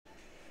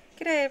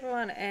G'day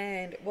everyone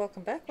and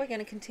welcome back. We're going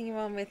to continue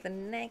on with the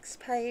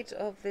next page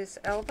of this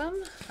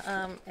album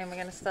and we're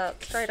going to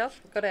start straight off.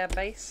 We've got our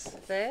base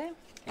there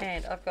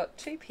and I've got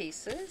two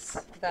pieces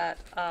that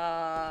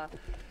are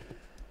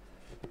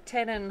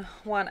 10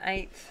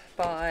 1/8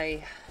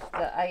 by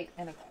the 8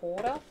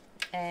 1/4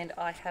 and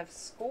I have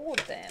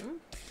scored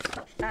them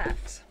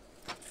at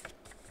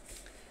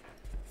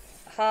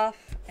 1/2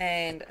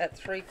 and at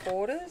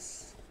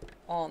 3/4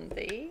 on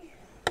the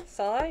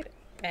side,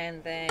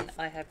 and then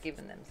I have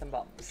given them some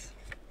bumps.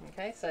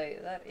 Okay, so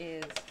that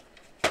is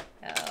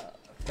our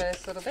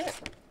first little bit.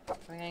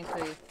 We're going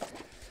to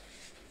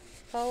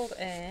fold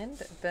and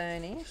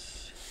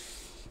burnish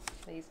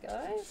these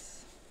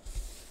guys.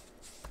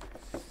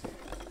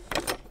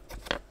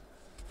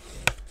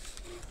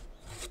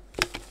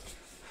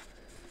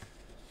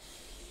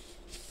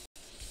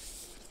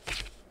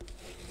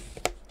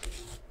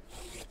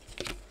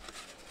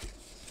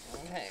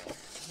 Okay,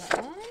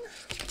 that one.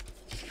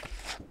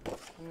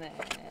 And then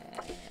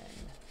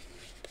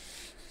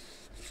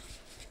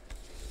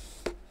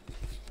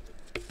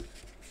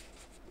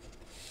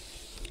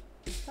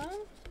this one.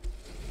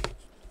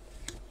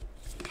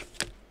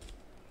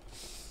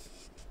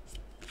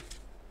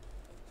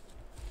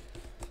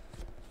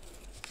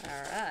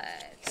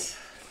 Alright.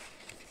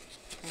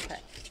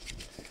 Okay.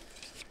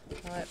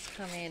 Let's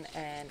come in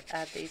and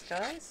add these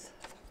guys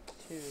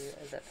to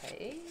the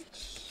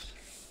page.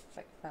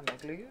 Like family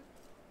glue.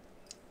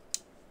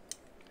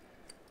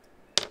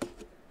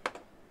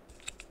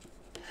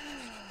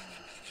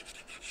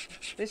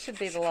 This should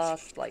be the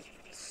last, like,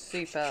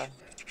 super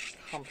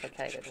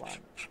complicated one,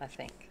 I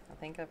think. I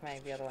think I've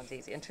made the other ones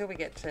easy until we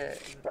get to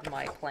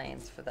my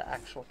plans for the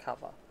actual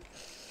cover.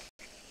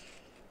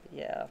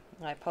 Yeah,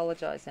 I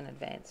apologise in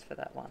advance for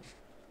that one.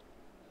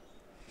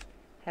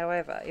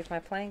 However, if my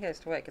plan goes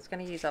to work, it's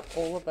going to use up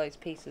all of those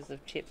pieces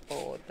of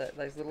chipboard,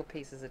 those little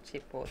pieces of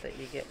chipboard that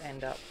you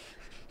end up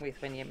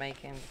with when you're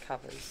making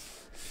covers.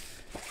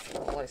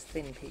 All those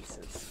thin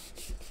pieces.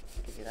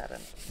 Give you that,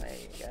 and there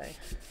you go.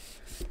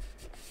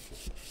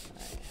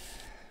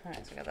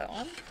 Alright, so we got that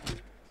one.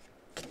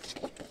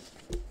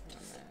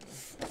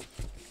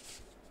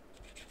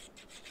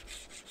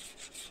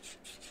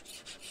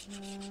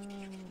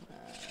 And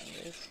then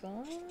this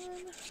one.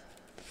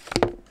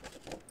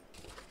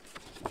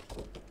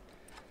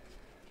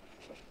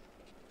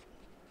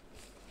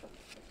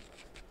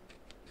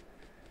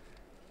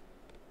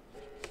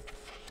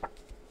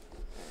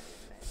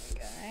 There we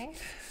go.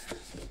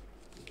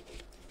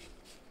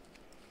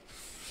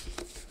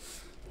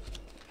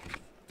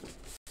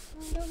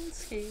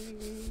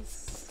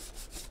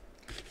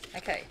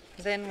 Okay,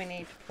 then we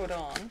need to put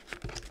on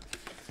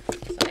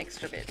some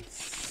extra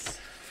bits.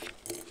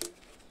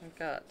 We've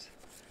got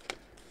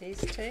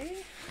these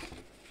two,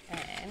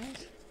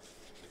 and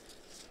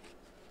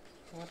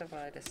what have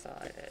I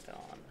decided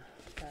on?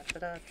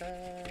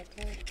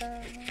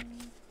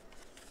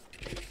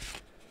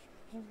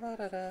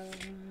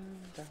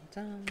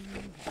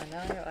 I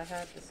know I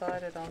had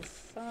decided on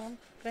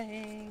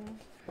something.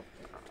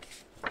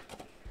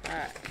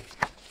 Alright,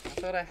 I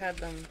thought I had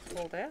them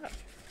pulled out.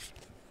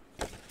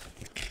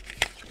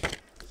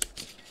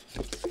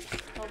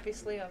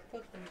 Obviously I've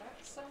put them back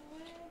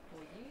somewhere,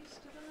 or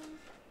used them.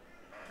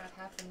 That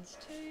happens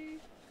too.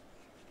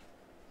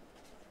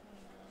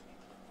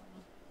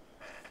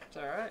 It's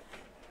alright.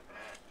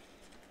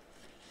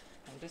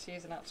 I'm just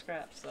using up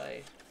scraps, so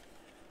it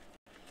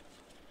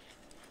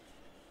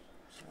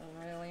doesn't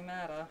really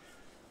matter.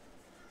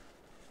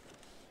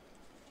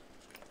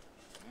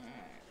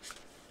 Alright.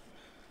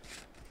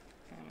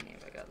 How many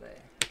have I got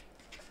there?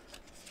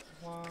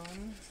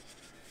 1,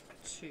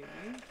 2,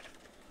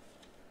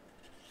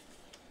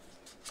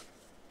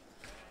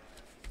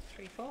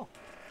 3, 4.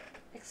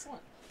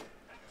 Excellent.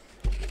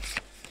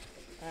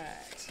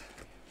 Alright.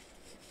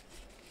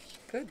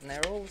 Good, and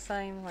they're all the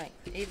same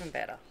length. Even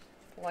better.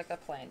 Like I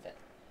planned it.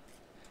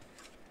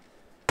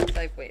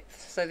 Same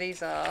width. So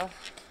these are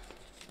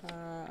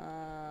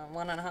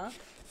 1 1/2.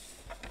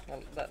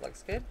 Well, that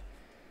looks good.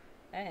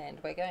 And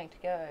we're going to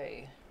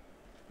go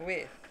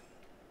with,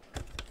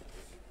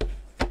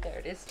 there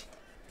it is.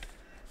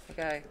 We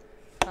go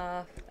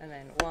 1/2 and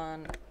then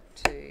 1,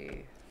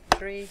 2,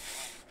 3.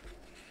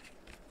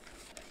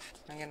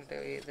 I'm going to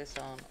do this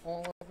on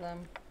all of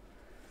them.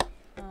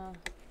 1,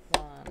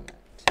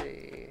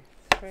 2,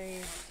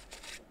 3.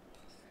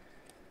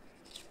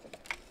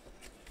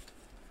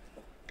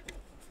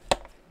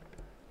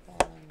 1,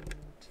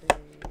 2,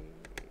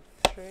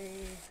 3.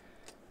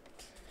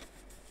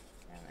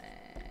 And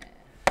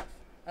then,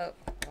 oh,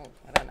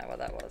 I don't know what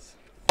that was.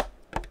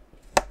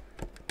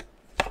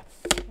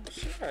 I'm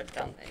sure I'd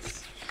done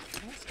this.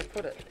 I must have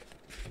put it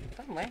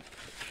somewhere.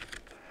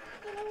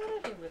 I don't know what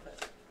I did with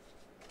it.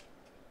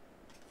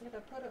 Did I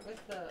put it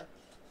with the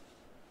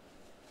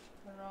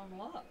wrong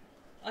lot?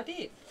 I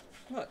did.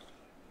 Look.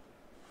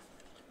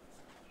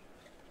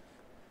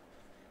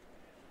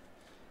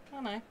 Oh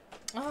no.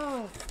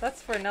 Oh,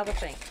 that's for another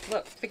thing.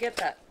 Look, forget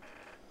that.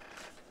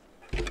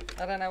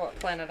 I don't know what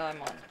planet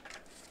I'm on.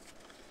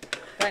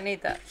 Don't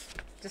need that.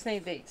 Just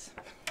need these.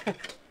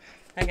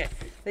 Okay,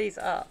 these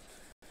are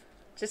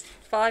just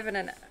 5 and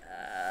an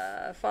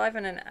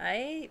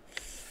 8,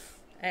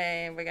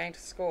 and we're going to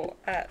score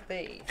at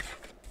the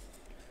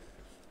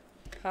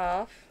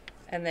half,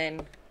 and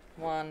then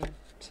 1,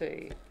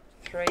 2,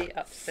 3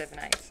 up to 7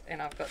 eighths,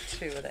 and I've got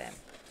 2 of them.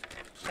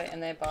 Okay,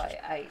 and they're by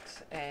 8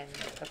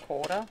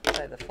 1/4,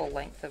 so the full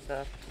length of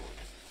the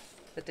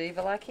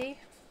Diva Lucky.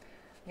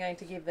 I'm going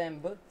to give them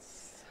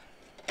butts.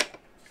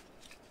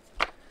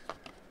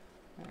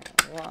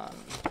 1,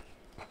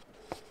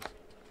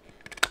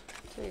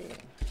 2,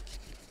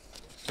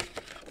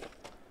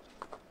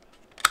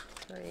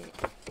 3,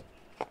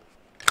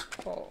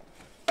 4.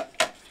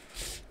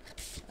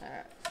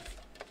 Alright.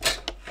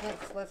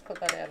 Let's put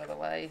that out of the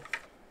way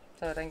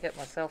so I don't get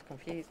myself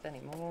confused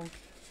anymore.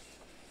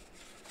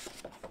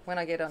 When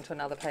I get onto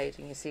another page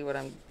and you see what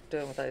I'm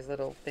doing with those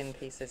little thin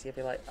pieces, you'll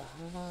be like,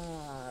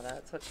 ah,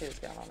 that's what she was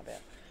going on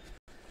about.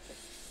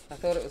 I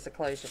thought it was the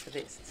closure for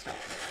this. It's not.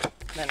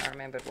 Then I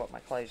remembered what my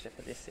closure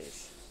for this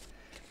is.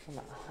 I'm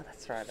like, oh,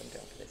 that's right, I'm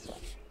doing for this one.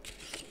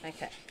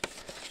 Okay.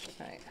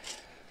 Right.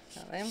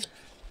 Got them.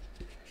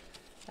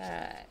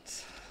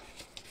 Alright.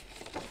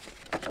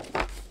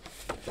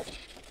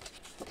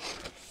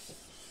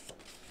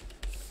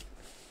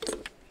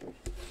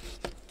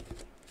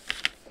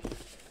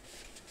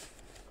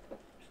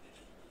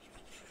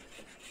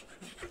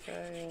 Go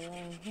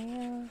along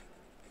here.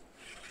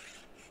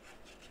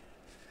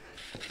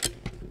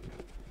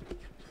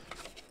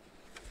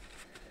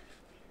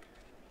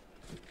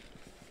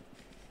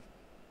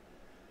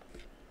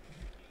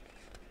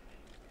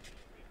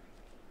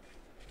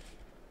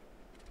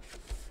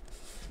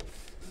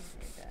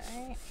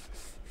 Okay.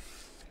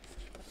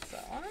 That's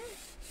that one.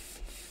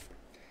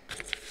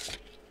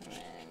 And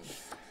then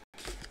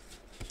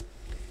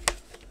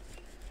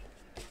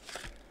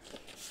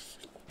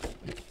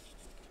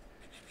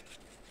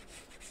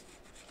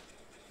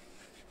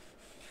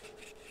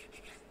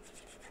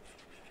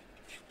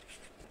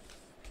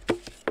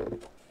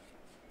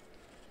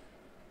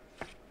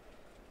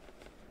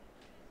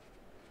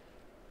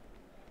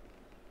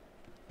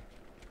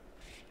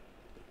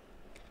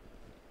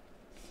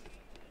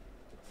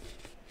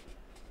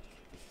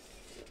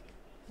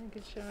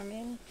good show them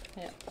in.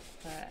 Yeah.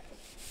 Alright.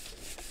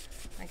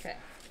 Okay.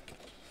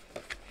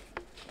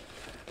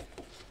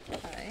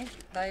 Okay.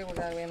 They will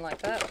go in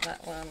like that.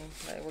 That one,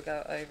 they will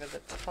go over the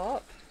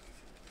top.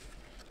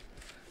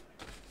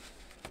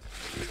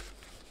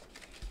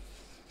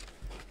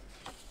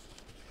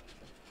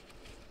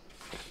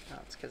 Oh,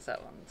 it's because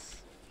that one's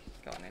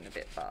gone in a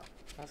bit far.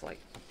 I was like,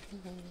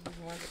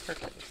 why is it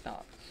perfect? It's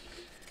not.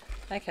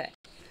 Okay.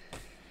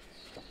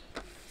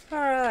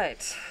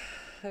 Alright.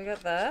 We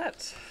got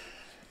that.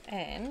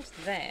 And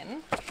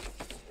then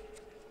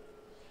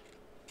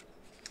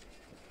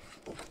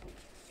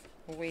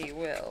we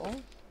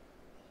will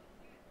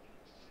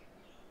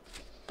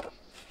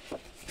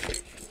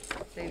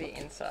do the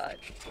inside.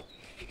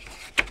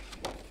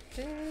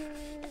 Do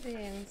the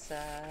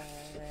inside.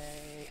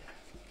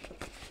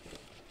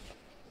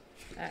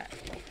 Alright.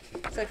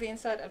 So for the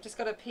inside, I've just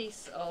got a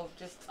piece of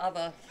just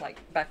other like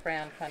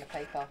background kind of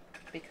paper,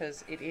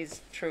 because it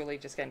is truly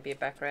just going to be a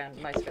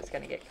background. Most of it's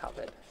going to get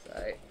covered.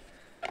 So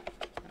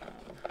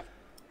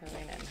go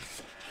in and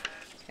just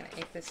going to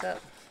ink this up.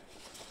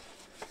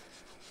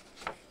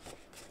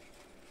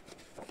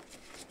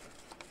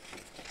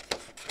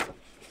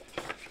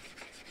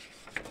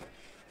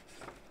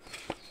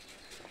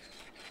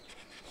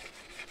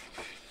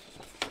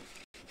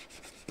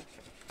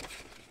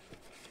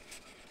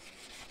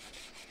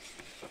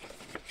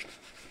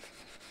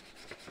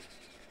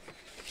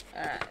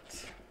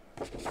 Alright.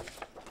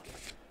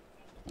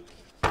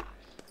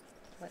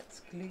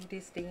 Let's glue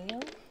this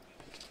down.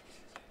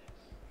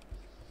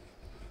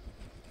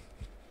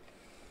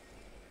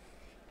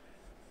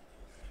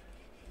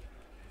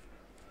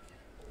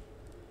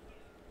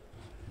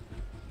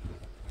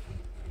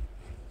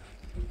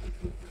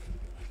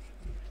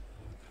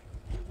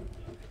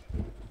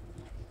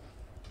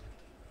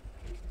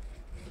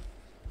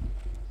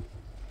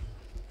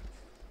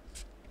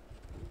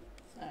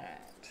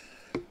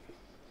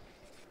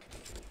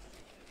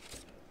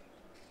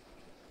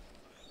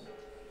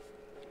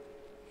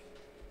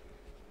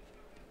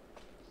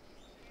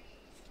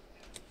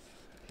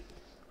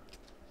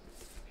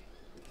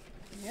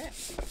 Yeah.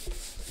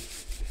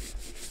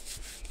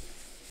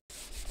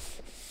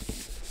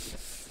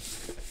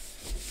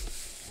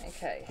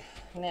 Okay,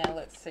 now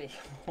let's see.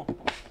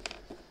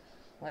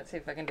 Let's see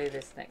if I can do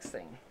this next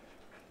thing.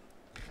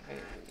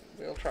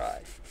 We'll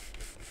try.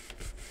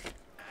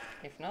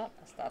 If not,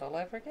 I'll start all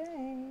over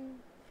again.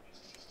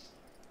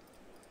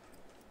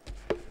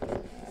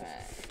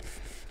 Alright.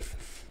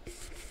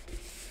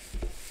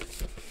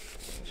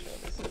 Making sure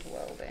this is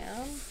well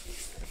down.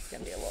 There's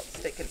going to be a lot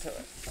sticking to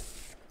it.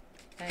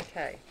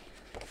 Okay,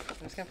 I'm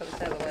just going to put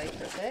this out of the way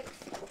for a sec.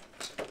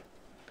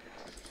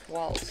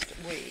 Whilst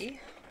we...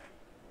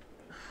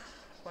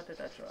 What did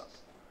I drop?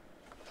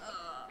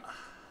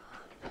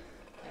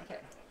 Okay.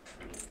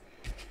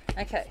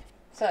 Okay,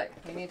 so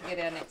we need to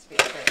get our next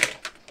bit ready.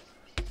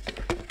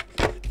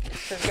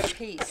 So we've got a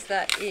piece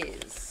that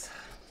is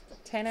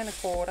 10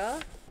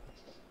 1/4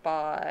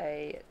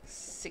 by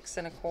 6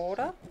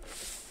 1/4.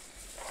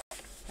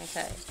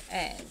 Okay,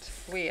 and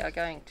we are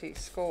going to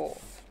score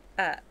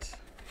at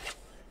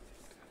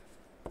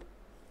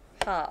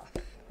half,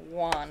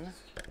 1,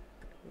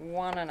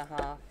 1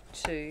 1/2,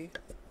 2,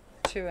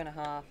 2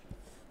 1/2,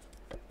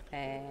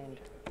 and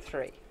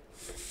 3.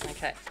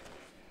 Okay,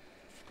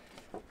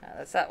 now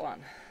that's that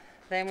one.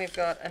 Then we've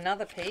got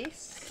another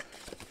piece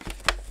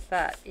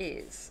that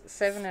is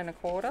 7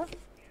 1/4,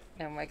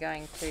 and we're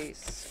going to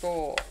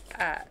score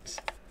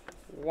at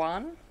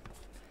 1,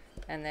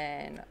 and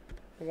then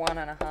 1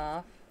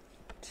 1/2,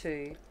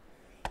 2,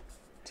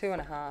 2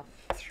 1/2,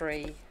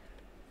 3,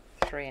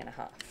 3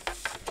 1/2.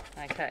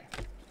 Okay.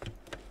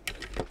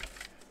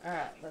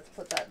 Alright, let's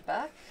put that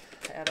back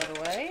out of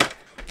the way.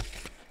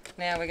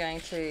 Now we're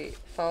going to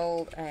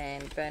fold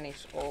and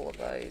burnish all of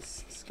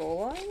those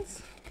score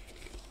lines.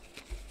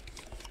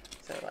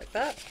 So like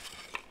that.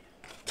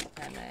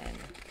 And then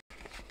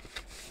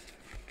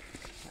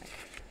like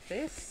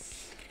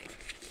this.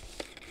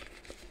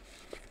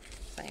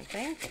 Same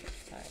thing.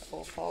 So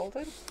all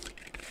folded.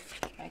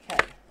 Okay.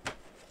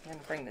 I'm going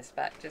to bring this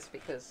back just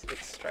because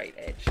it's straight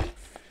edge.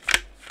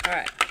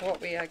 Alright,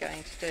 what we are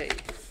going to do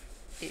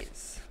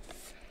is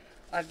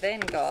I've then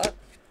got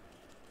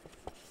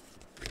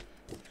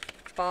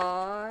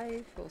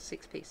 5 or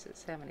 6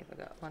 pieces. How many have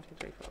I got? 1, 2,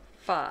 3, 4,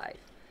 5.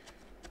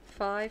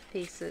 5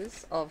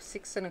 pieces of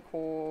 6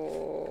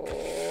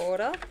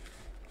 1/4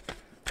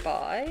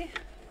 by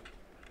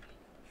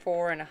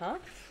 4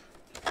 1/2.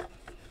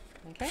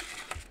 Okay,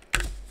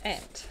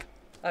 and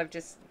I've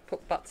just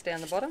put butts down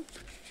the bottom,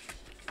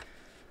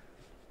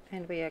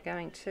 and we are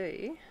going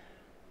to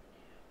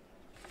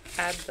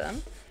add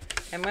them.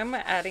 And when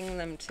we're adding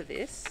them to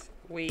this,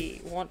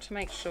 we want to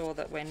make sure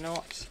that we're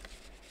not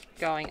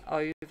going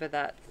over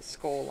that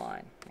score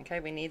line. Okay,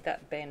 we need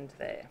that bend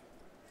there.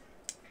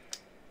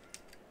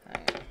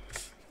 Right.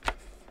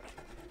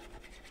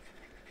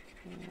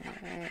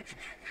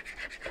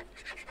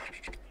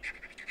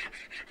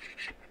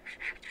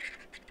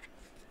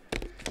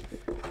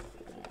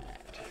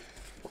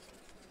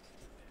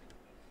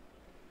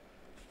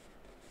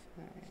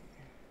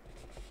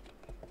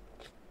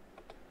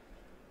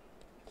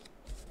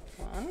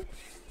 One.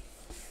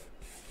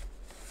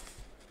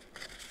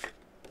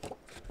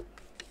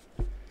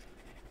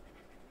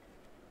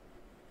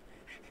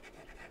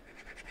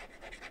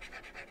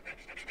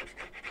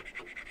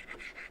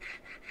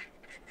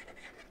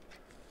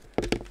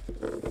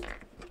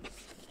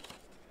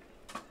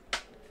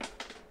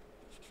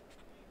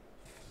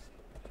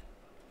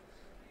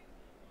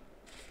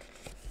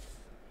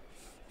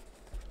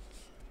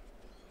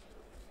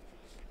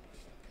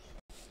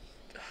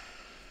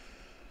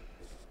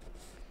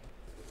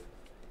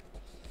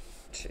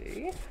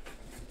 Two.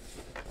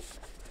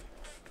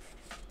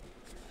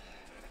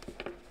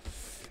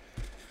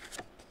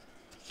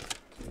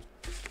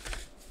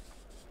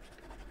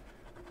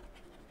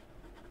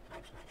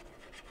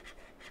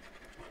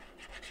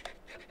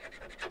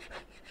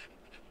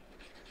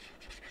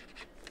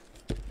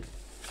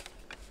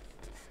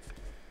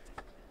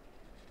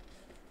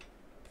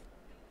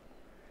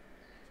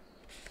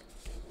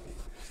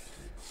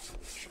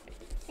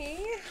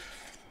 Here.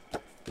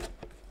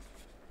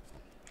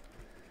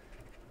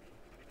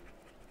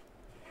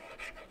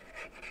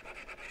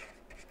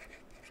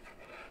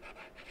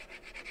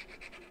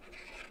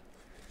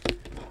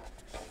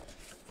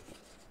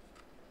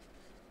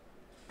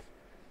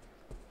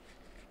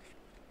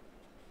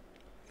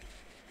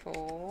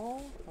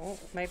 4. Oh,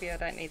 maybe I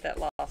don't need that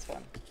last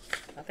one.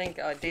 I think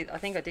I did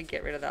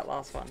get rid of that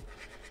last one.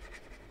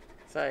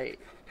 So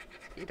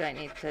you don't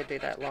need to do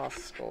that last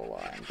score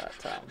line,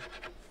 but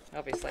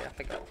obviously I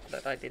forgot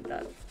that I did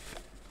that.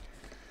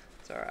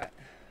 It's alright.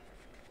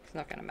 It's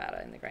not going to matter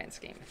in the grand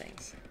scheme of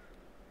things.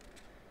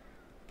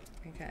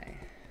 Okay.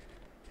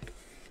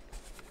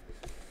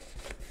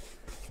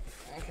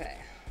 Okay.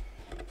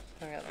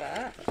 So I got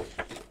that.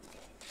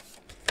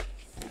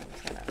 I'm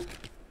just going to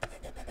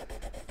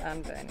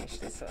unburnish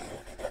this one.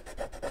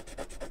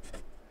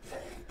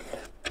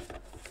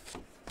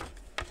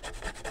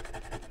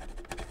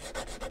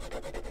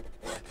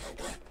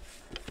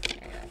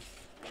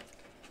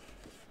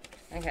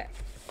 Okay,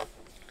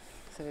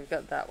 so we've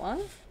got that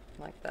one,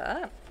 like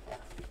that.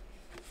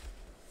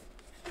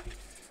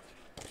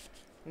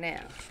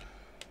 Now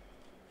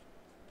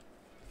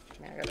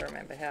I've got to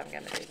remember how I'm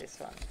going to do this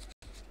one.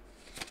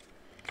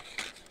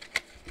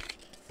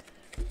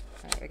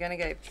 Right, we're going to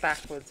go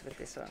backwards with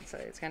this one, so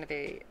it's going to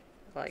be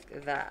like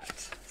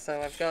that.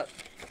 So I've got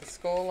the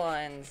score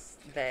lines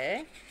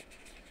there,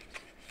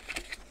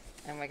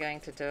 and we're going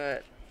to do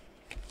it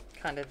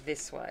kind of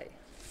this way.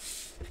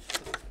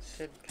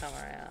 Should come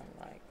around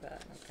like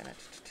that. I'm going to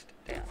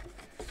down.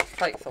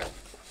 Hopeful.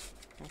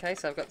 Okay,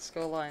 so I've got the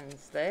score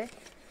lines there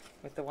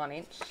with the 1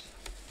 inch.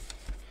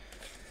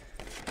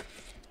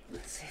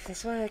 Let's see if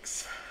this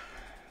works.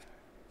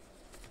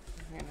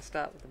 I'm going to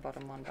start with the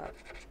bottom one, but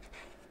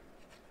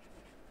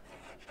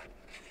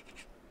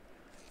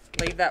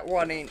leave that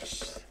 1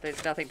 inch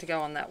there's nothing to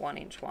go on that 1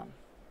 inch one.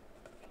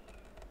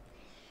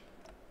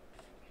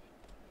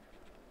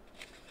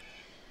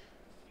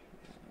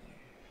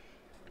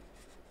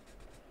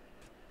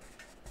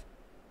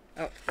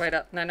 Oh, wait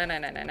up. No, no, no,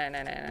 no, no, no,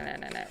 no, no, no,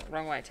 no, no.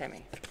 Wrong way,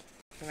 Tammy.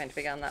 We're meant to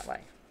be going that way.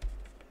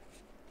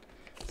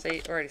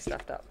 See, already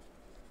stuffed up.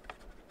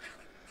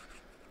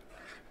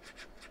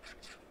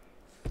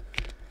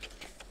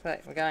 So,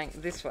 we're going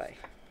this way.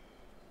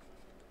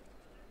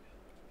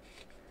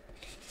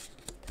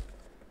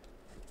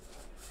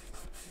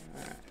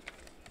 Alright.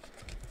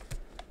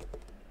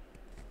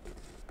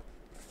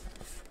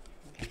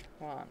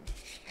 1.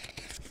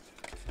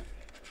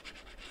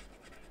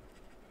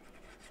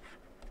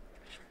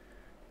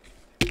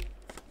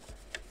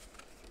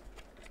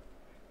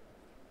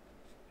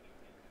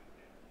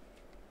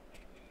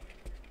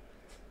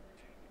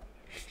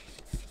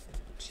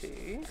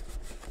 2.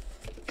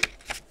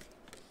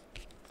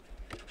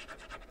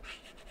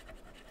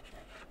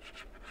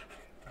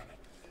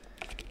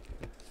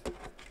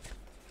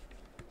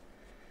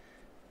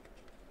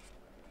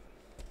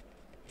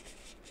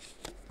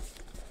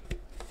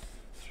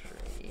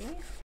 3.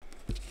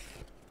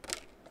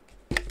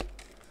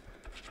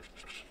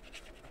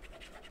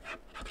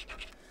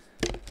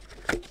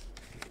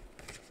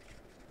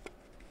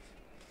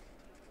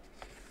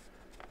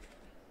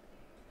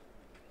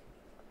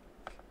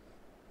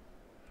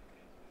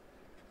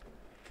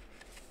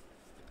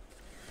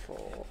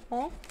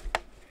 4.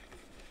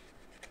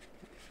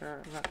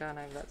 Sure, I'm not going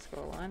over that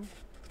score line.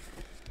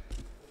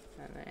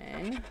 And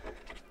then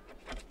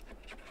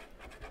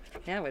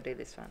now we'll do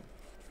this one.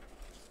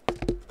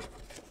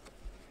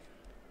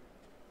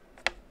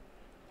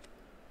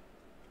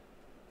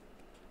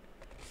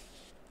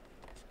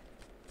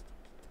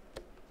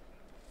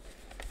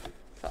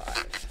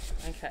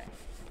 Okay.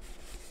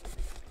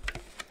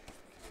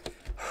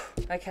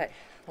 Okay,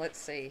 let's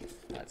see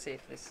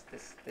if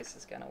this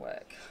is going to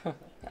work.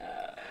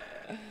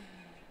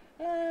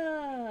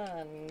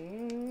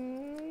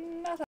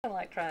 Nothing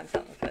like trying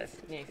something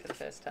new for the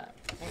first time.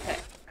 Okay.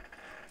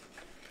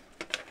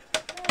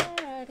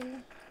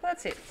 Alrighty.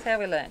 That's it. That's how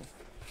we learn.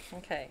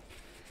 Okay.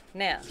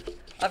 Now,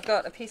 I've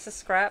got a piece of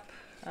scrap.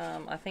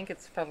 I think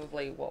it's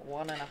probably, what,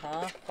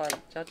 1.5 by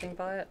judging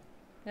by it.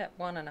 Yep,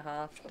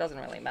 1.5. Doesn't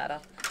really matter.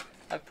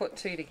 I've put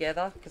 2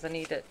 together because I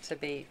need it to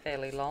be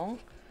fairly long.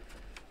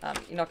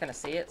 You're not going to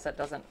see it, so it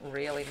doesn't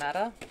really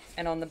matter.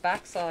 And on the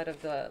back side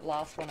of the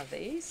last one of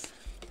these,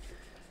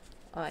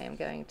 I am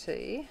going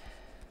to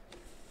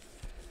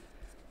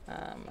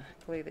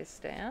glue this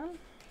down.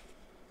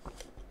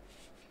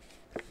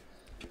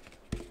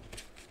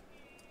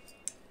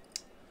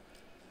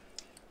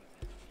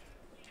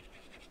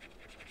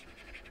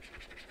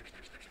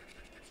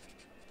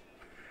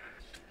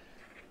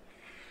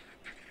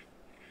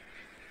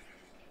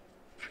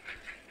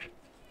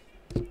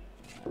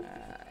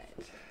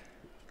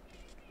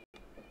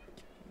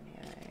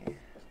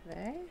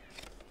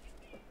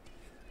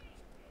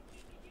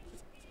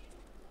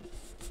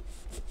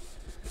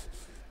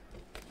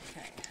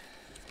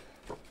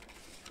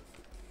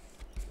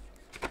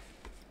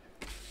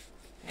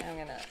 I'm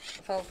going to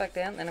fold it back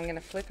down, then I'm going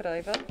to flip it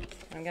over.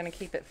 I'm going to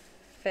keep it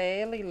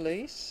fairly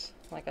loose,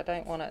 like I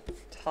don't want it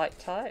tight,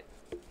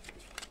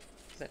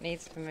 because it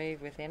needs to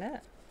move within it.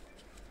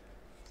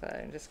 So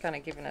I'm just kind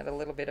of giving it a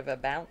little bit of a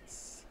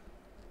bounce.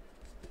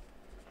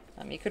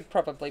 You could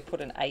probably put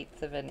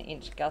 1/8 of an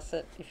inch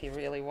gusset if you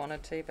really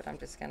wanted to, but I'm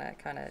just going to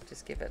kind of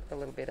just give it a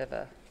little bit of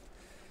a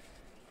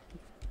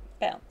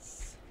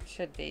bounce.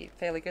 Should be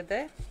fairly good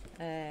there.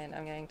 And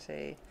I'm going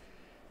to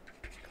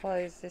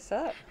close this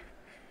up.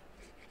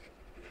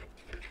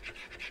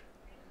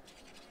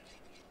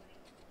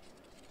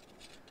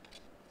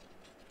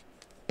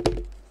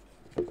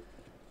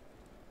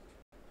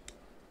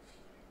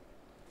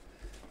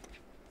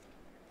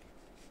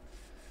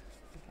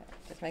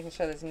 Making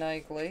sure there's no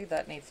glue,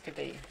 that needs to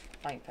be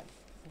open,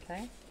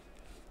 okay?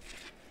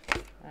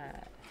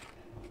 Alright.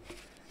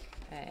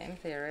 And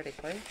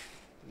theoretically,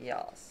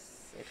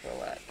 yes, it will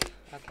work.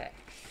 Okay.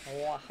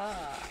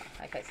 Waha!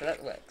 Okay, so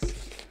that works.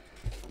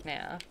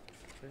 Now,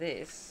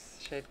 this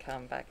should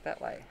come back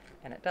that way,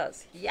 and it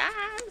does.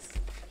 Yes!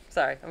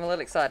 Sorry, I'm a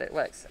little excited, it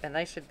works. And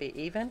they should be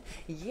even.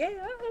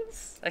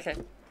 Yes! Okay.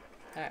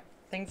 Alright,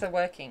 things are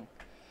working.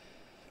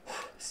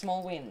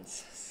 Small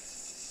wins.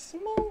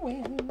 Small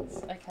wins.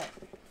 Okay.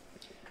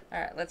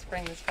 Alright, let's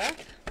bring this back.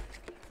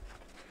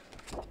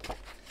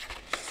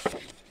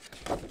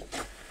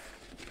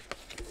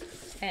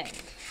 And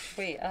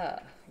we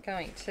are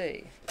going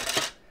to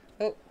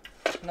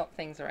knock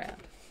things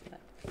around.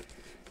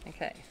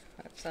 Okay,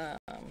 let's make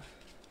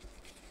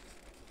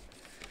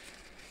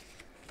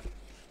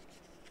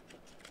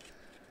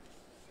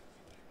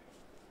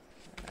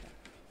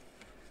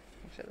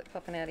sure they're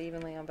popping out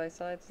evenly on both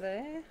sides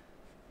there.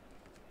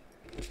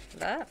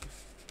 That.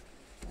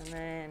 And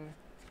then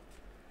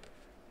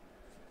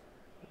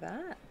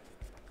that.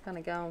 Kind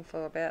of going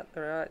for about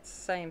the right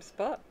same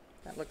spot.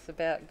 That looks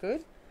about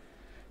good.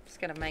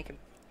 Just going to make a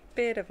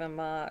bit of a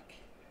mark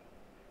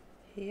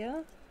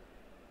here.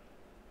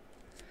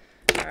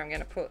 where I'm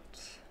going to put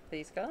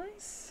these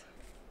guys.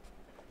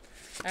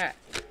 Alright,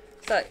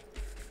 so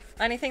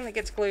only thing that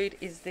gets glued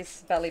is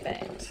this belly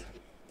band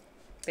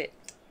bit,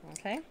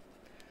 okay?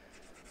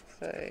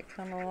 So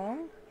come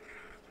along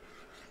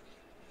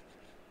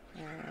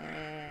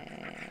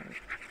and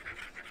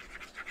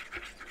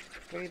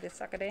glue this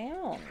sucker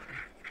down.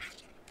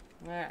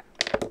 Alright.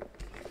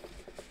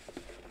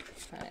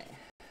 Okay.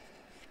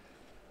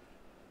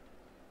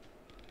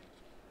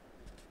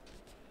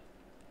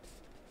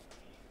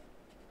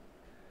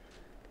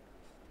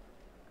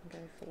 Go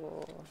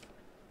for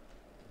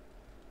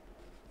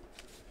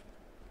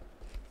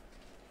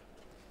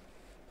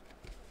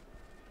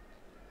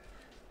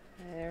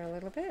there a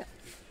little bit.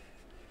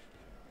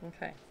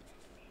 Okay.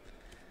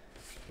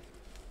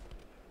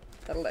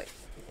 That'll do.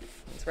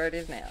 That's where it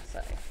is now,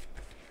 so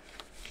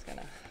just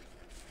gonna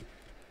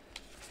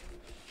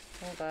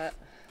hold that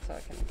so I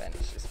can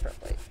finish this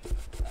properly.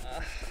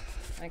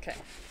 Okay.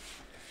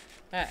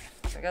 Alright,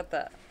 so I got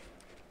that.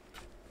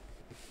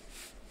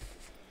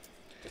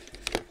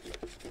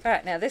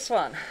 Alright, now this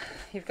one,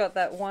 you've got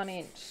that 1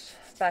 inch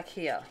back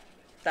here.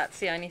 That's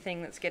the only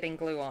thing that's getting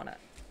glue on it.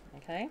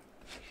 Okay?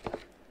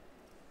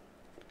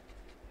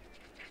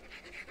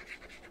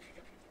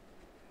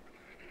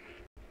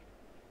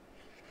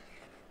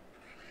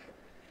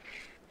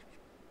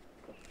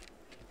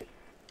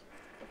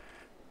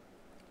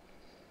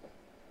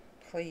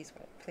 Please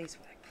work, please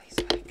work, please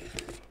work.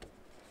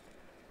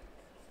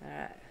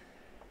 Alright.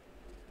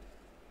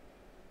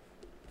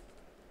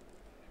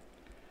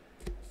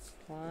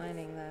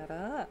 Lining that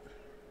up.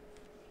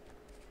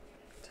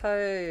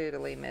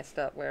 Totally messed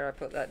up where I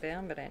put that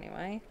down, but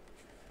anyway.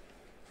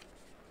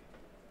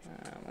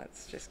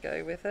 Let's just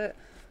go with it.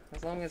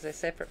 As long as they're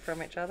separate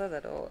from each other,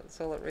 that's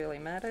all it really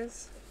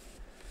matters.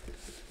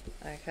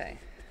 Okay.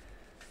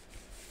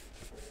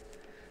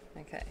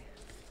 Okay.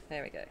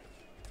 There we go.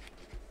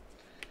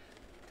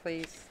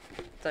 Please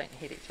don't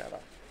hit each other.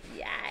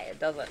 Yeah, it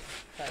doesn't.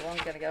 So one's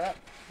going to go up,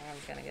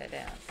 one's going to go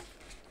down.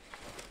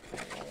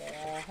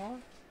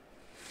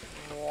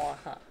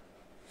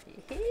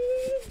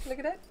 Look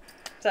at that.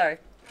 Sorry.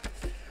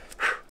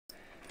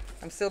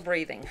 I'm still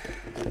breathing.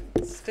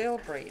 Still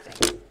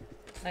breathing.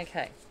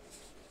 Okay.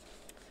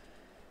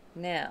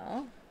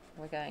 Now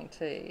we're going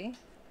to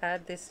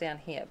add this down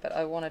here, but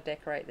I want to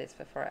decorate this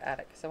before I add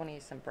it because I want to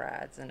use some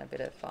brads and a bit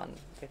of fun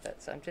with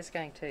it. So I'm just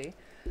going to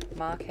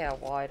mark how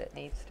wide it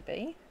needs to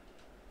be.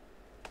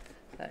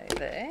 So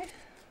there.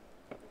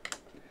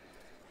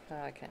 So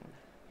I can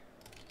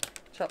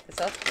chop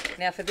this off.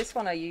 Now for this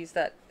one I use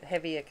that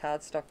heavier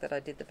cardstock that I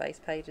did the base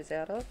pages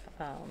out of.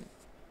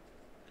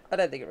 I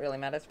don't think it really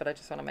matters, but I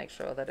just want to make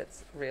sure that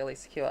it's really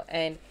secure.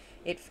 And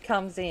it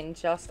comes in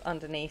just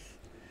underneath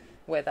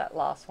where that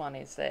last one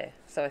is there.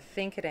 So I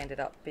think it ended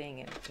up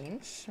being an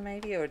inch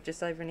maybe, or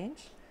just over an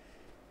inch.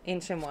 1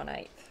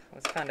 1/8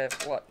 was kind of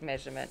what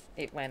measurement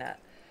it went at.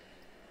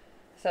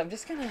 So I'm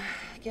just going to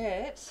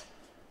get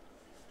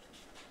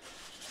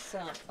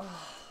some,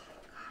 oh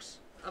gosh,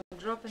 I'm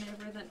dropping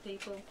everything,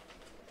 people.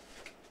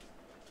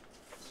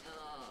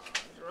 Oh,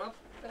 dropping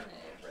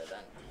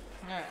everything.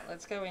 Alright,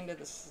 let's go into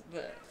the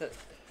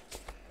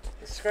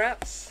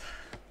scraps.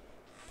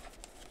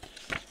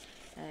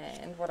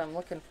 And what I'm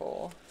looking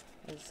for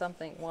is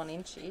something 1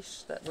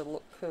 inch-ish that will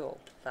look cool.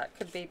 That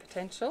could be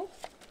potential.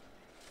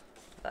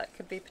 That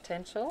could be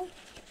potential.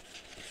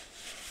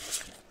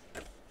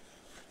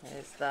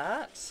 There's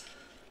that.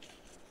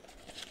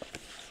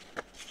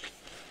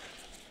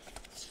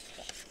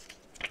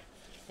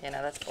 Yeah,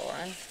 no, that's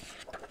boring.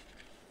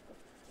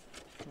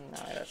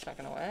 No, that's not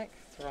going to work.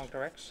 It's the wrong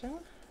direction.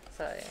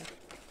 So,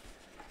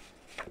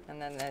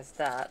 and then there's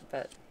that,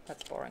 but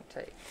that's boring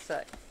too.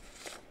 So,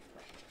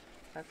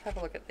 let's have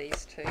a look at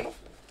these two and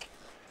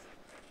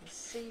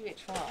see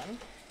which one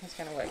is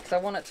going to work. Because I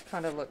want it to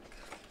kind of look,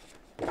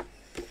 I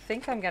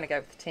think I'm going to go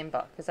with the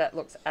timber because that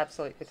looks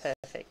absolutely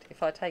perfect.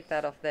 If I take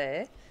that off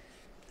there,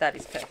 that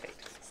is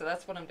perfect. So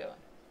that's what I'm doing.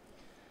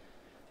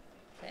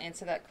 To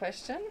answer that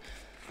question,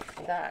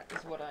 that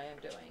is what I am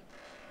doing.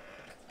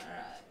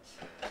 Alright.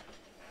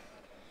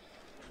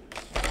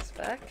 This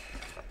back.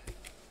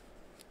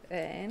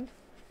 And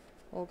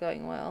all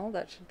going well,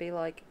 that should be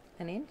like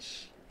an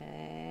inch.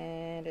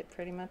 And it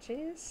pretty much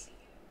is.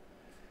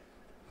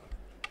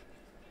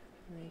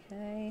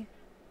 Okay.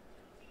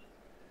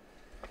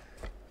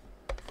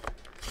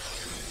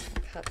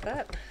 Cut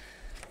that.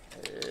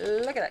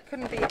 Look at that.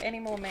 Couldn't be any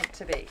more meant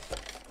to be.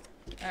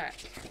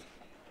 Alright.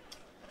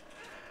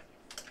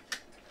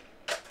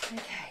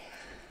 Okay.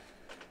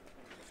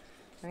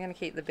 I'm going to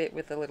keep the bit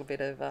with a little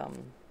bit of,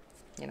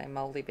 you know,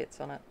 mouldy bits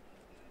on it.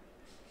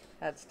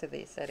 Adds to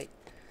the aesthetic.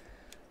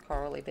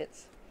 Corally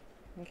bits.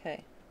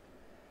 Okay.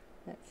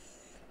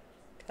 Let's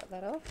cut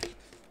that off.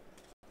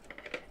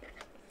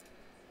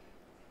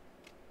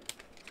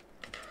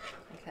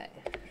 Okay.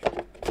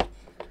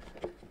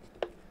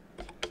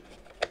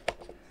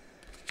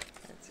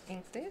 Let's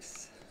ink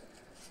this.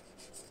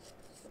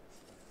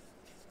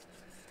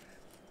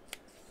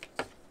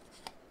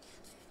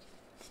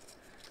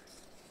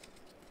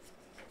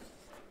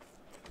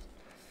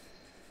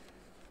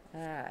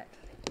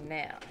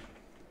 Now,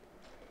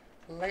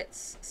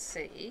 let's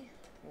see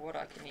what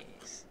I can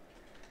use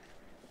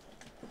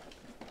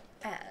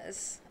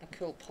as a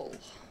cool pull.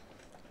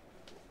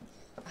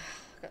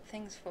 I've got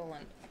things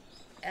falling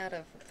out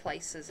of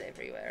places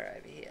everywhere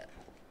over here.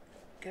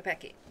 Go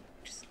back in.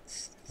 Just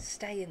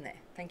stay in there.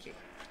 Thank you.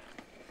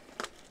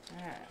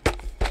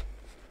 Alright.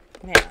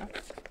 Now,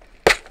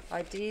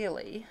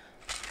 ideally,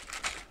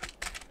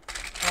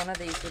 one of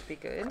these would be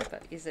good,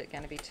 but is it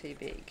going to be too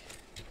big?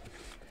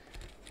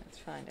 Let's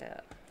find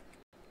out.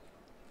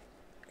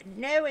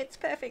 No, it's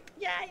perfect.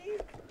 Yay!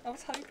 I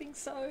was hoping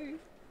so.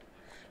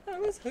 I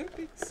was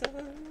hoping so.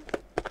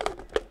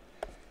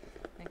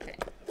 Okay.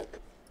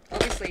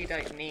 Obviously you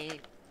don't need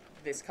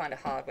this kind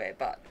of hardware,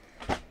 but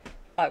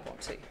I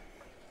want to.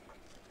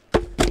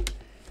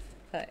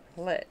 Okay,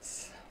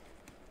 let's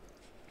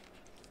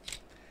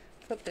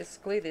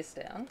glue this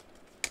down,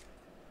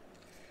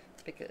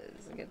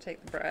 because I'm going to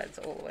take the brads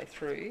all the way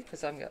through,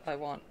 because I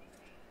want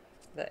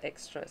the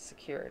extra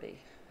security.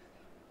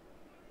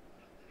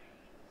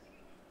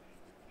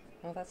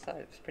 Well, that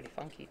side is pretty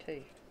funky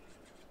too.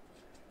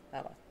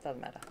 Oh well,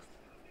 doesn't matter.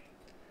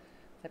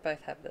 They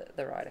both have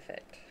the right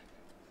effect.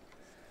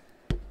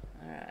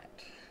 Alright.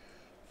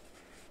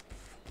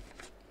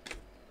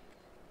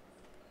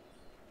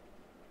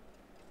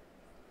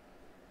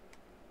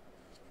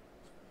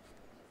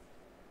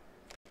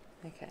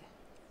 Okay.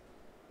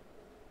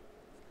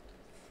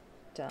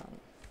 Done.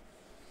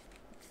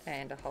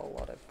 And a whole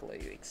lot of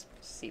glue,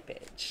 zip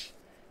edge,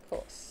 of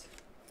course.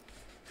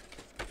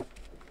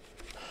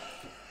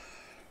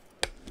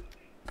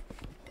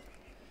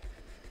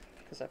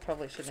 Because I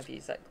probably shouldn't have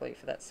used that glue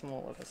for that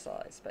small of a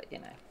size, but you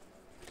know,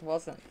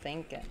 wasn't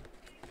thinking.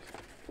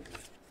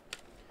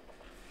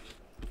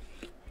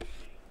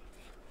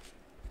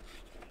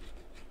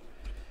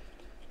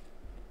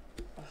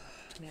 Oh,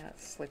 now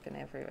it's slipping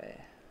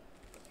everywhere.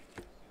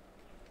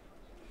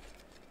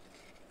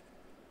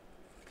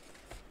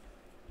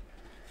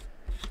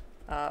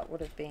 Would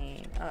have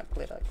been, art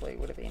glitter glue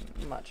would have been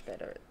much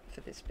better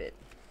for this bit,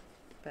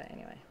 but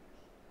anyway.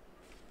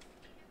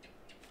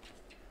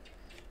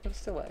 It'll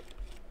still work.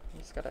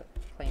 You just gotta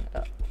clean it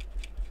up.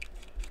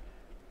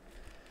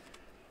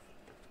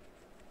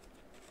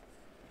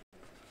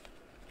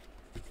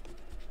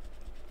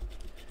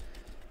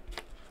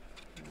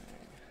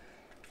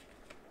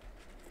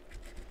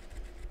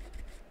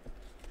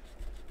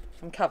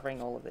 I'm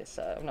covering all of this,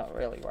 so I'm not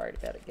really worried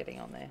about it getting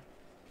on there.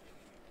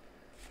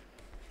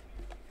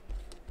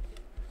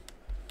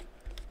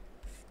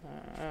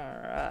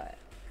 Alright.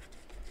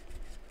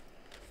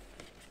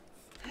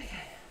 Okay.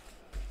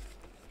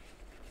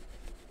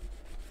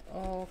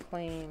 All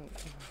clean.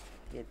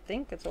 You'd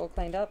think it's all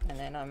cleaned up, and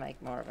then I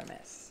make more of a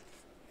mess.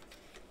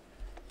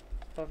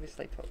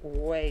 Obviously put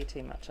way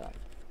too much on.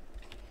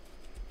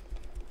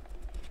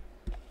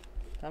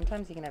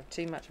 Sometimes you can have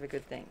too much of a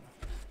good thing.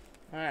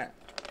 Alright.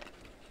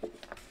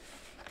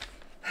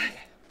 Okay.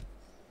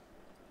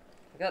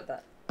 I got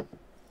that.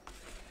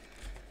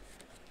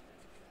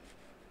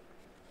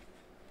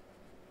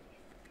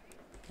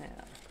 Now,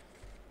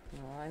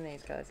 line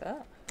these guys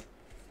up.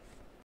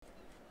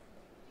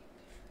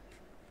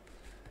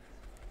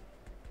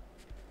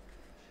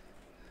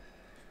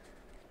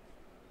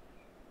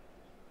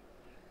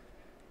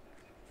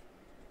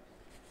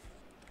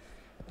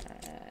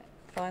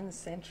 Find the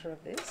center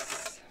of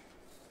this.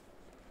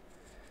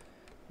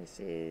 This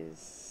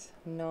is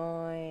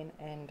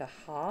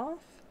 9.5.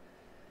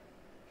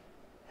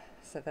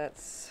 So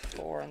that's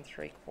 4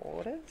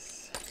 3/4.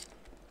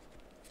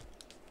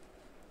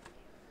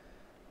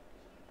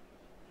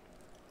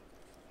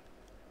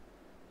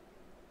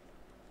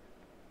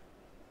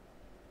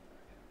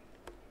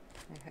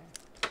 Okay,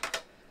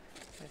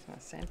 there's my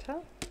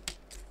center.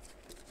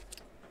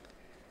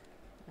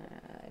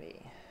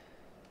 Alrighty.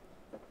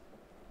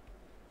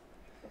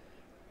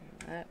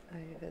 That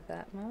over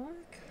that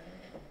mark.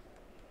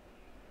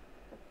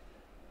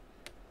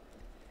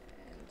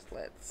 And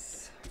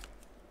let's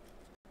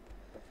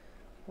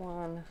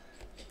 1,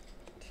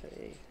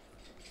 2,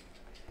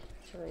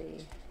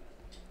 3,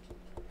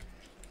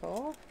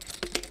 4.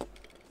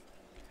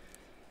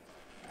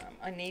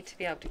 I need to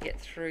be able to get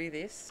through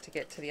this to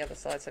get to the other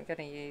side, so I'm going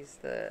to use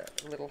the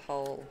little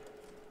hole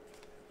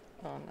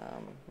on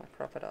my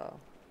crocodile.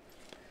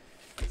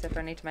 Except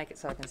I need to make it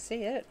so I can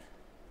see it.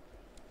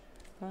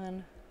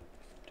 1,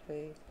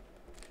 2,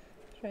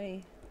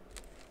 3,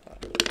 4.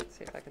 Let's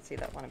see if I can see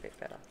that one a bit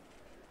better.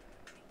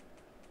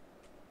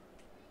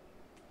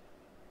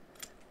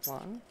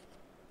 1,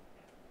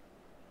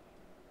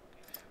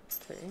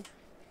 2,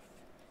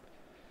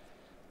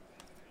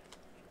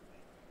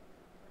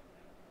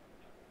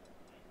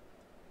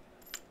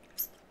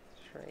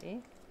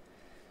 3.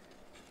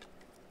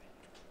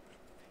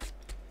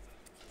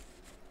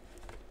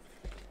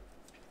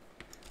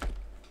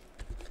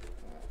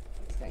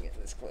 Let's go get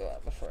this glue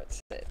up before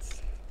it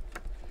sets.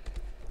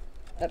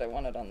 I don't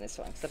want it on this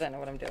one because I don't know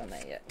what I'm doing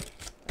there yet.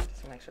 I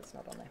just want to make sure it's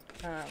not on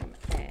there.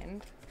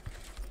 And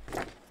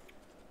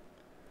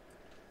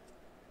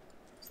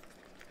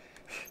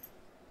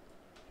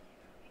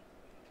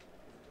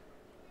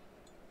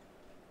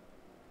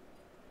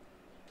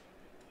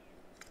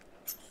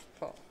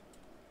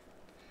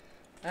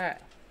Alright.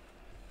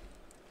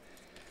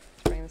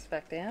 Bring this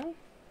back down.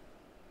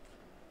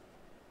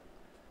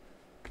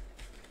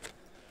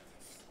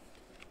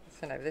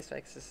 Send over this way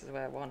because this is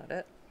where I wanted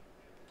it.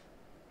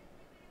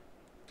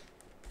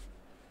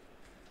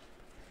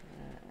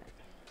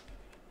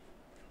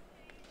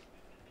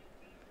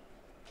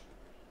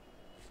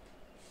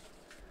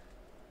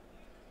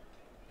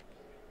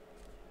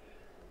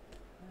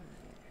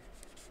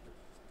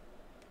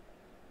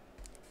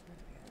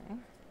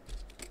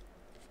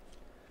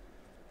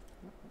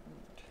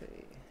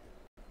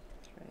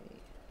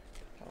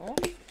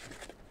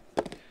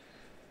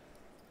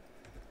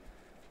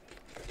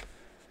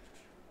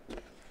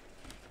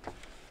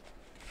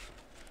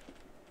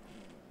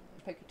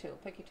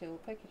 Poke your tool,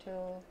 poke your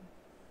tool.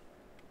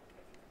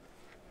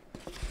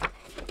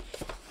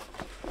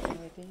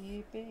 Where do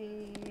you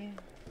be?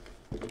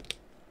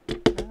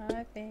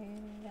 I've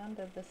been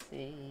under the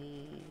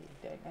sea.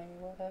 Don't know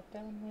what I've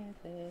done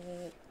with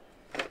it.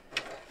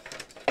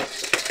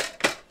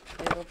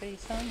 It'll be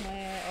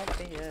somewhere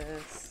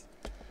obvious.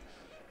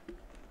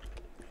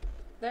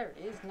 There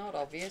it is, not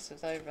obvious.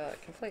 It's over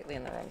completely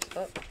in the wrong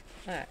spot.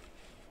 Alright.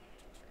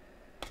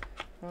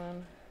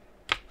 1,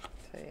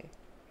 2,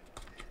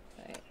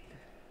 3,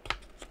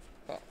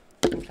 4.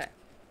 Okay.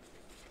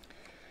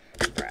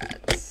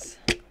 Brads.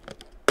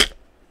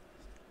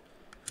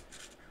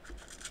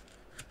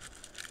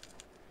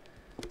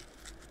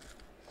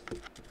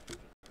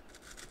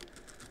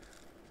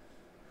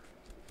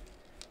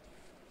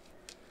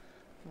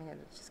 I'm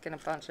just going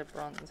to bunch of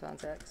bronze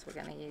ones out because we're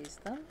going to use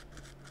them.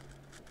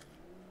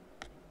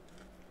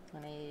 I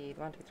need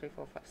 1, 2, 3,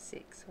 4, 5,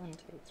 6. 1, 2,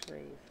 3,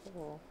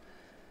 4,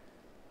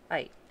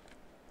 8.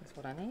 That's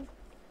what I need.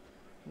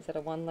 Is that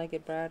a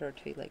one-legged brad or a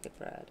two-legged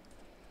brad?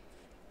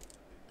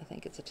 I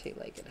think it's a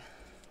two-legged.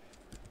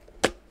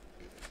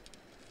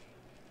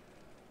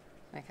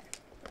 Okay.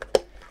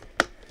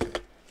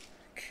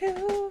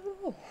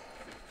 Cool.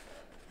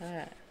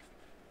 Alright.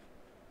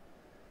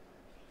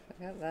 So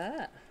I got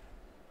that.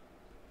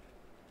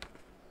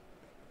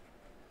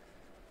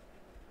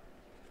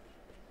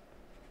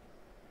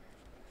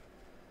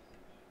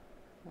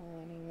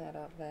 Lining that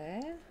up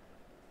there.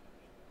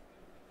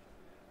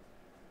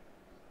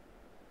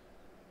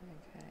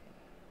 Okay.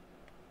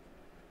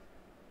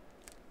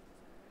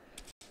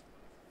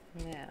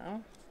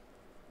 Now,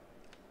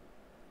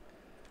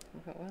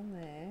 I've got one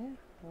there,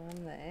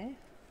 one there,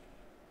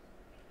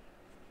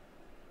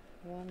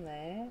 one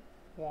there,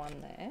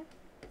 one there.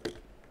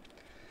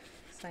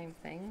 Same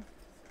thing.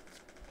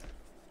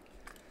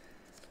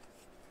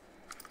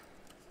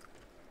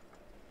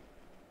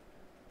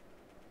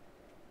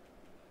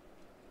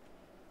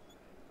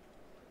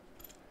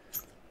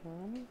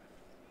 One.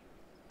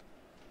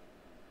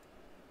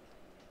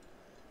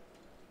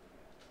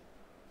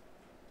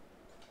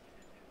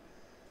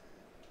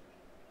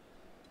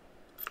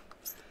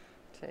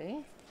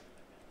 Two.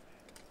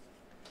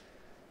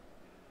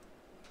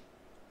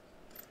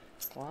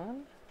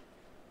 One.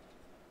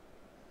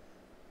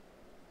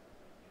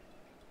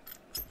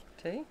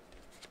 Two.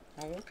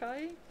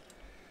 Okay.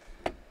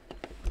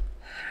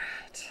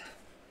 Right.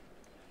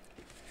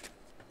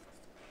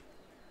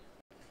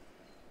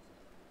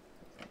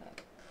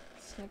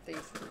 Snip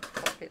these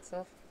top bits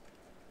off.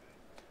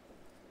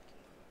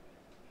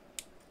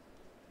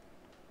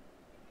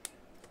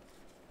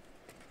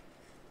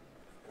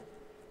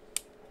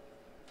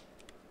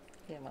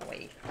 Yeah, my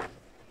wee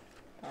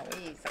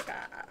sucker.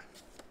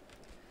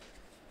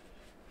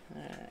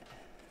 Alright.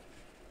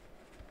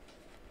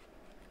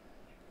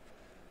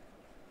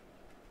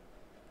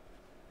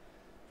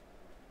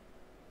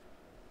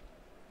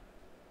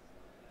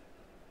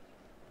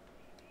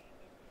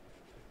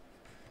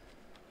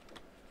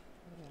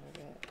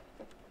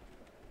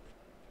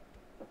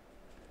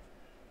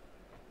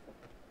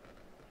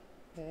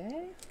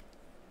 There.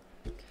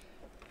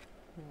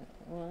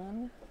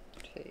 1,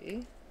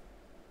 2,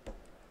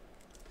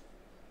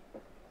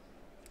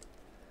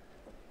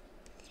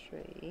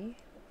 3,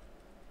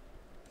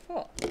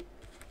 4.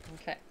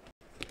 Okay.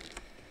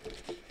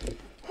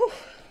 Whew.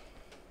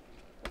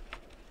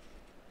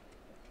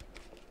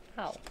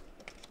 Ow.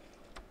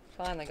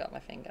 Finally got my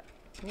finger.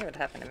 I knew it would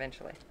happen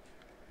eventually.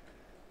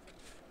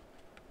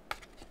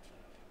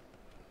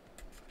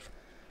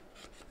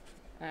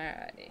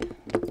 Alrighty.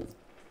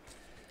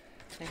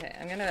 Okay,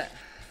 I'm gonna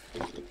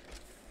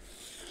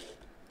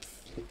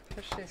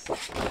push this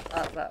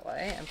up that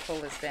way and pull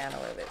this down a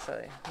little bit,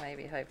 so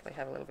maybe hopefully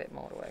have a little bit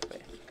more to work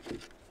with.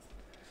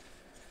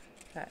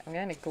 Okay, I'm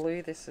going to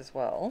glue this as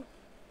well.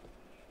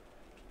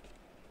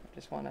 I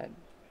just want to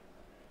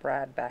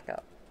brad back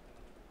up.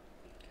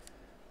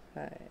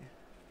 Okay,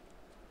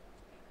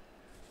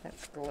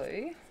 let's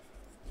glue.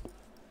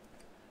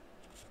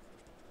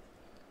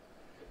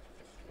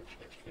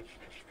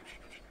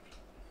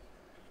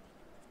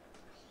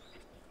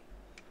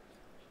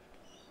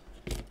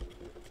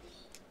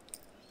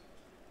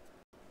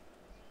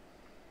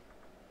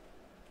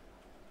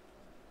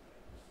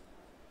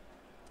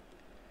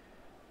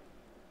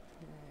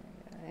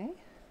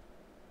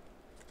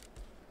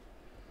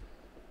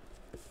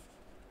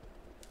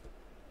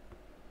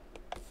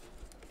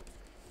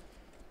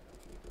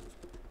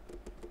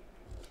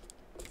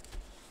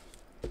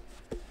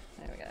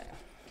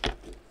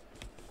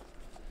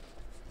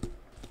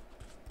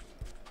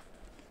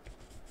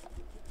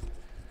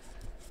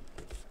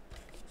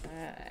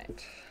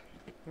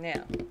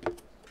 Now,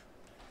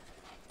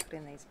 put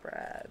in these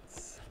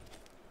brads.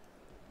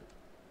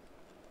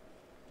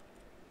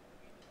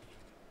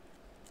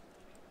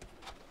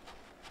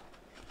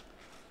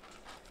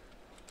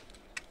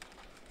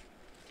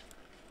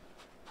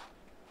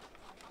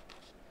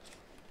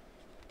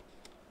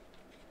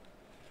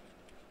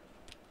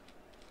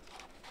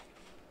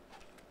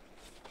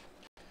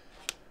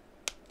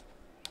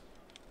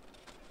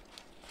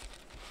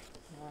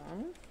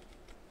 One.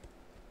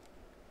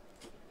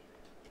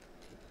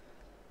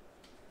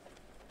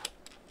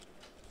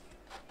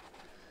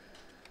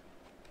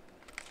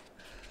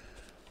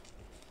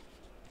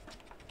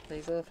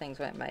 These little things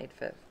weren't made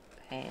for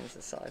hands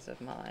the size of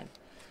mine.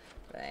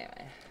 But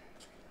anyway.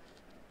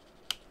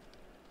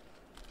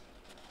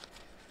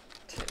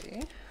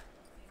 2.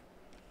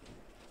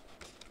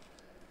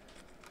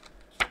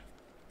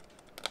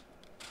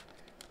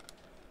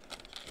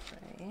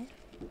 3.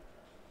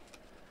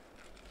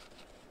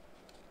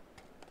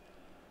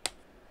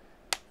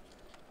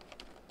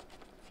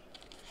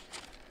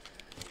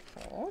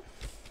 4.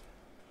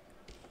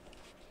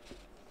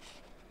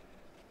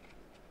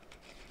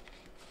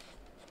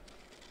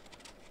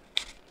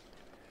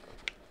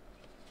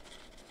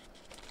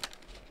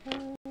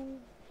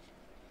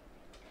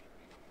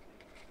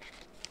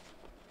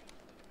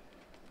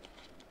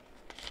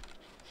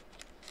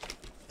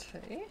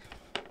 2.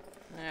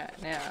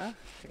 Alright, now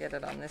to get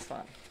it on this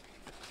one.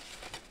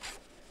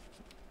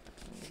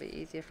 It'll be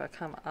easier if I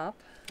come up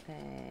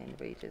and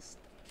we just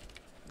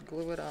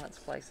glue it on its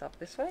place up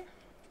this way.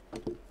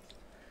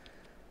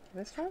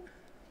 This one.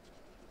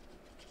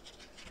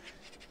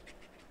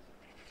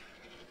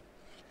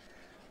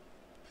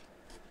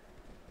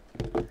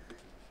 There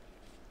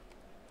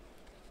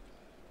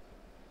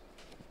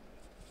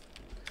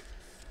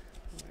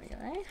we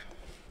go.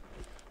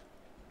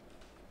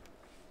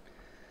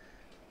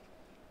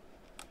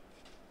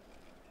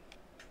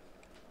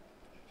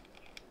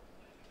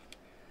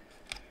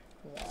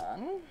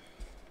 One.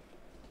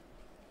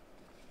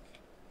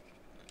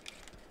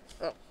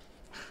 Oh.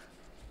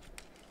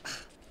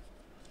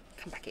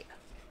 Come back here.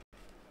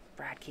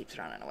 Brad keeps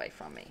running away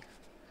from me.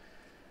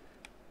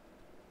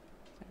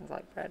 Sounds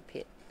like Brad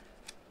Pitt.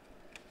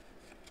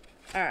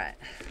 Alright.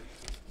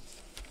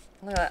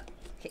 Look at that.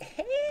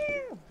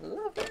 Yeah,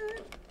 love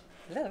it.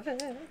 Love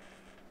it.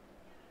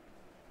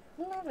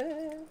 Love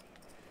it.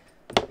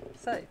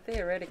 So,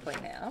 theoretically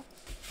now,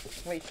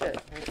 we've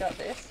got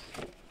this.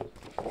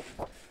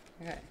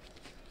 Okay,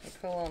 we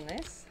pull on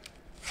this,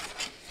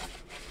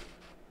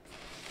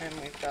 and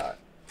we've got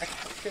a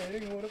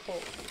cascading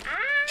waterfall. Ah!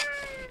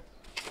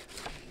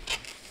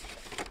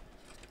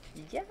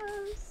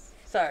 Yes!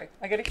 Sorry,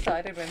 I get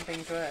excited when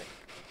things work.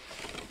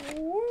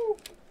 Woo!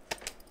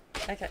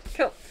 Okay,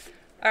 cool.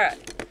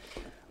 Alright,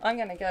 I'm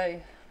going to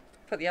go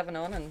put the oven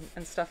on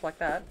and stuff like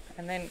that,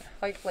 and then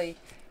hopefully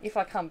if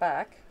I come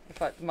back,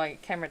 my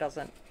camera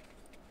doesn't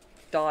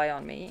die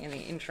on me in the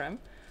interim,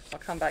 I'll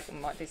come back and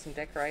might do some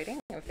decorating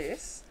of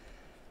this.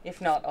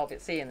 If not, I'll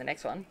see you in the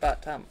next one.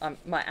 But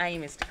my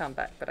aim is to come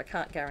back, but I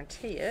can't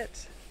guarantee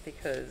it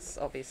because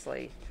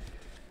obviously,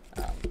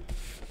 I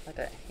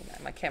don't.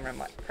 My camera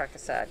might crack a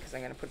sad because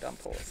I'm going to put it on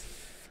pause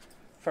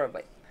for a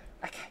bit.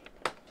 Okay.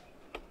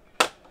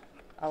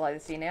 I'll either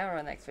see you now or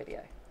in the next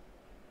video.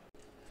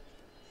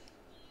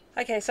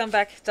 Okay, so I'm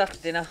back. It's after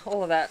dinner.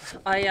 All of that.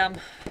 I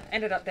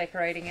ended up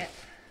decorating it.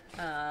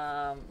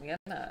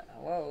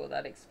 Whoa,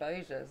 that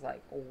exposure is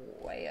like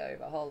way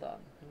over. Hold on.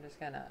 I'm just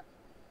gonna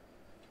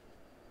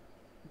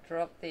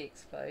drop the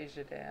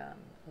exposure down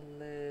a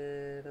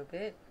little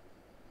bit.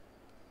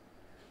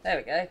 There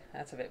we go.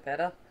 That's a bit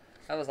better.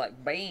 I was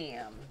like,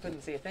 bam!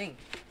 Couldn't see a thing.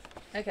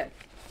 Okay.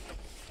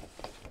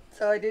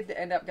 So I did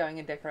end up going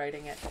and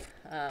decorating it.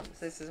 So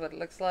this is what it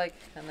looks like,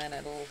 and then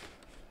it'll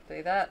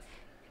do that.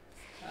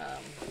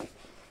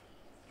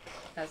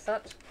 As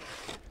such.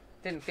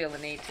 Didn't feel the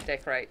need to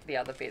decorate the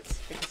other bits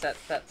because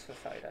that's for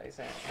photos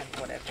and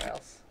whatever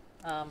else.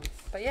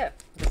 But yeah,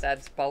 just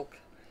adds bulk.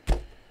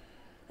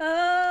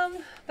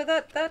 But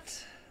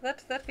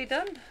that'd be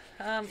done.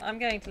 I'm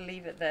going to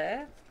leave it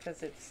there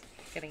because it's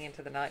getting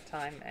into the night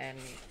time and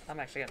I'm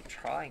actually going to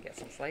try and get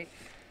some sleep.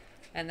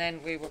 And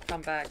then we will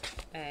come back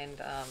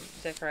and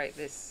decorate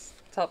this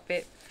top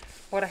bit.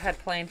 What I had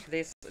planned for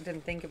this, I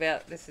didn't think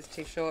about. This is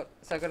too short,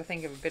 so I've got to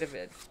think of a bit of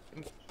it.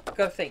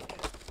 Got to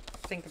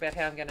think about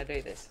how I'm going to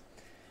do this.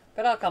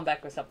 But I'll come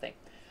back with something.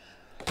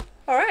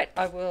 Alright,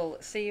 I will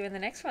see you in the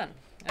next one.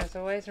 As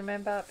always,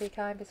 remember, be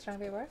kind, be strong,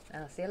 be aware.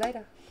 I'll see you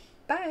later.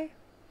 Bye.